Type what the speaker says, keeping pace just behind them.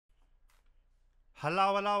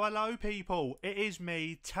Hello, hello, hello people, it is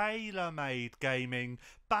me, TaylorMade Gaming,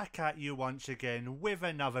 back at you once again with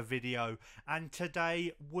another video, and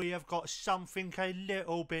today we have got something a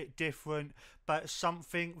little bit different, but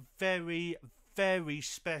something very, very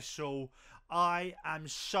special. I am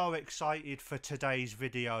so excited for today's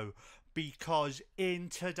video, because in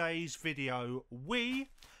today's video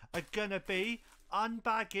we are gonna be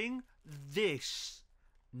unbagging this.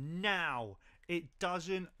 Now, it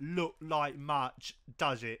doesn't look like much,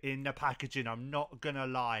 does it, in the packaging? I'm not gonna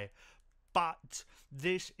lie, but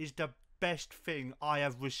this is the best thing I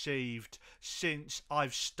have received since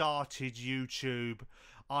I've started YouTube.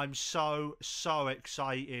 I'm so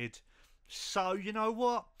excited. So you know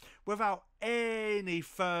what, without any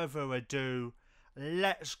further ado,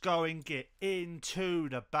 let's go and get into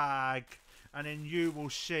the bag, and then you will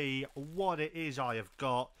see what it is I have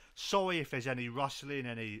got. Sorry if there's any rustling,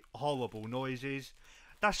 any horrible noises.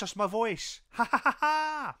 That's just my voice. Ha ha ha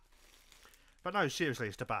ha! But no, seriously,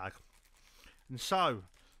 it's the bag. And so,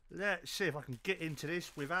 let's see if I can get into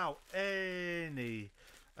this without any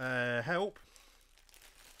help.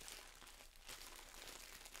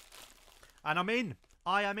 And I'm in.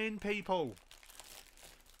 I am in, people.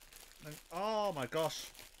 And, oh my gosh.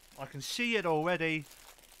 I can see it already.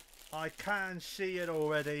 I can see it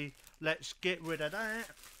already. Let's get rid of that.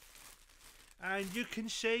 And you can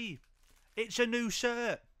see it's a new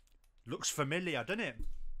shirt. Looks familiar, doesn't it?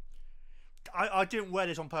 I didn't wear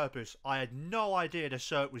this on purpose. I had no idea the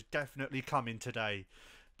shirt was definitely coming today.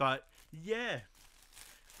 But yeah.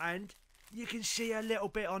 And you can see a little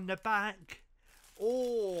bit on the back.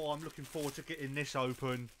 Oh, I'm looking forward to getting this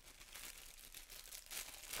open.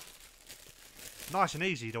 Nice and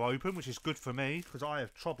easy to open, which is good for me, because I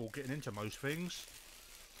have trouble getting into most things.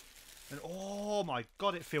 And oh my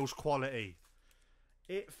god, it feels quality.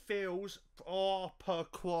 It feels proper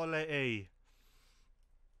quality.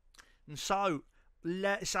 And so,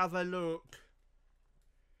 let's have a look.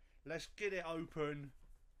 Let's get it open.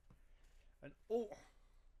 And oh,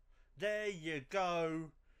 there you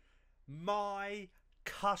go. My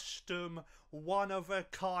custom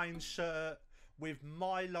one-of-a-kind shirt with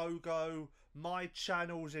my logo, my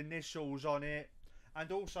channel's initials on it,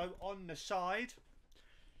 and also on the side,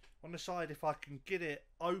 if I can get it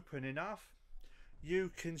open enough,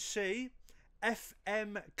 you can see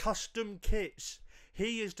Fmcustomkits.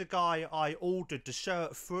 He is the guy I ordered the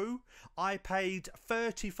shirt through. I paid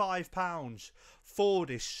 £35 for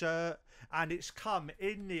this shirt, and it's come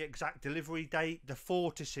in the exact delivery date, the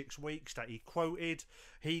 4 to 6 weeks that he quoted.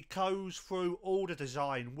 He goes through all the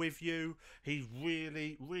design with you. He's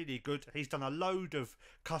really good. He's done a load of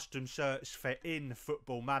custom shirts for in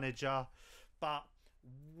Football Manager, but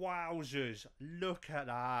wowzers, look at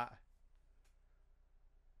that.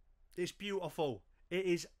 It's beautiful. It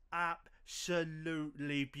is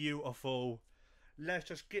absolutely beautiful. Let's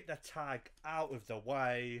just get the tag out of the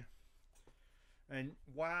way. And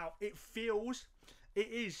wow, it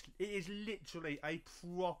is literally a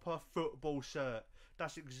proper football shirt.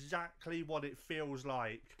 That's exactly what it feels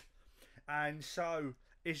like. And so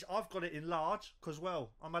I've got it in large, because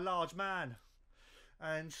well, I'm a large man.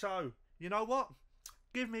 And so, you know what?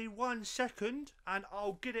 Give me 1 second and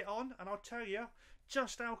I'll get it on, and I'll tell you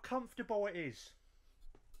just how comfortable it is.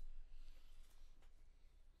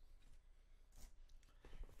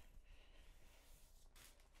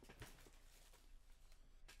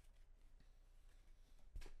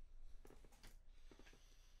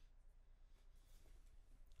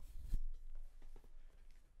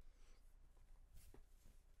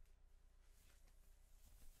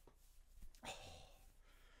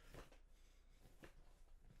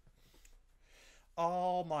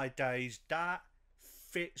 Oh my days, that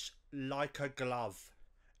fits like a glove.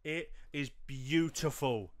 It is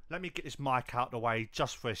beautiful. Let me get this mic out the way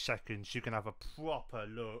just for a second so you can have a proper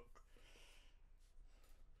look.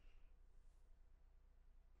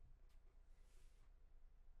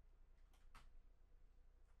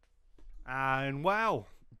 And wow,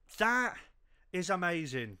 that is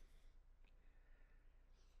amazing.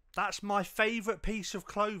 That's my favourite piece of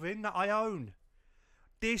clothing that I own.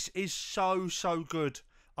 This is so good.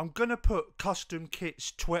 I'm going to put Custom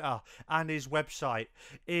Kits Twitter and his website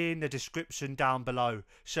in the description down below.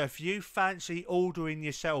 So if you fancy ordering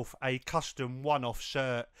yourself a custom one-off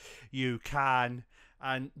shirt, you can.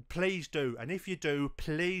 And please do. And if you do,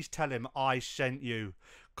 please tell him I sent you.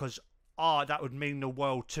 Because that would mean the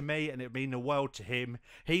world to me, and it would mean the world to him.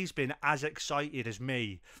 He's been as excited as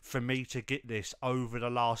me for me to get this over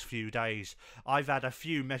the last few days. I've had a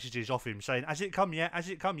few messages off him saying, has it come yet? Has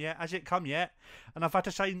it come yet? Has it come yet? And I've had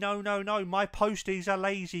to say, no, my posties are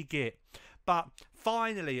lazy, git. But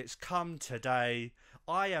finally it's come today.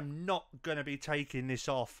 I am not going to be taking this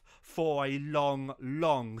off for a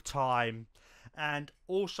long time. And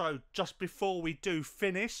also, just before we do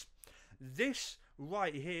finish, this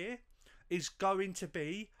right here is going to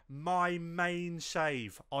be my main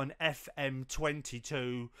save on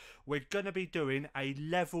FM22. We're going to be doing a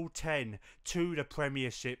level 10 to the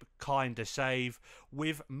Premiership kind of save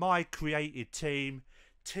with my created team,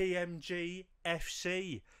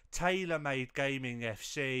 TMGFC, Tailor-Made Gaming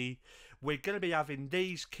FC. We're going to be having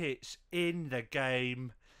these kits in the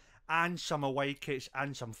game, and some away kits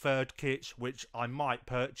and some third kits, which I might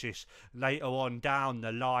purchase later on down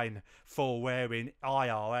the line for wearing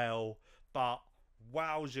IRL. But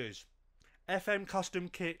wowzers,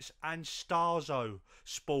 Fmcustomkits and Starzo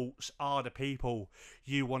Sports are the people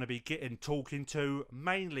you want to be talking to.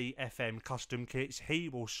 Mainly Fmcustomkits, he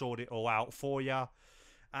will sort it all out for you.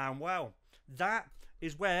 And well, that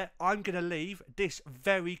is where I'm going to leave this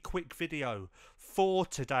very quick video for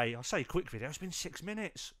today. I say quick video, it's been 6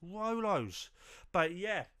 minutes. Rolos. But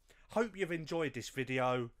yeah, hope you've enjoyed this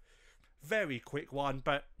video. Very quick one,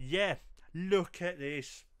 but yeah, look at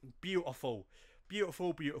this. Beautiful.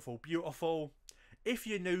 Beautiful, beautiful, beautiful. If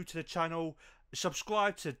you're new to the channel,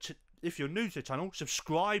 subscribe to the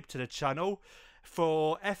channel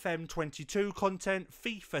for FM22 content,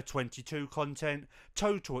 FIFA 22 content,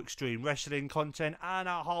 Total Extreme Wrestling content, and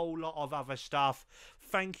a whole lot of other stuff.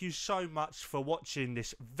 Thank you so much for watching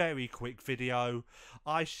this very quick video.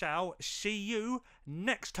 I shall see you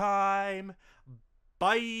next time.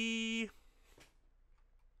 Bye.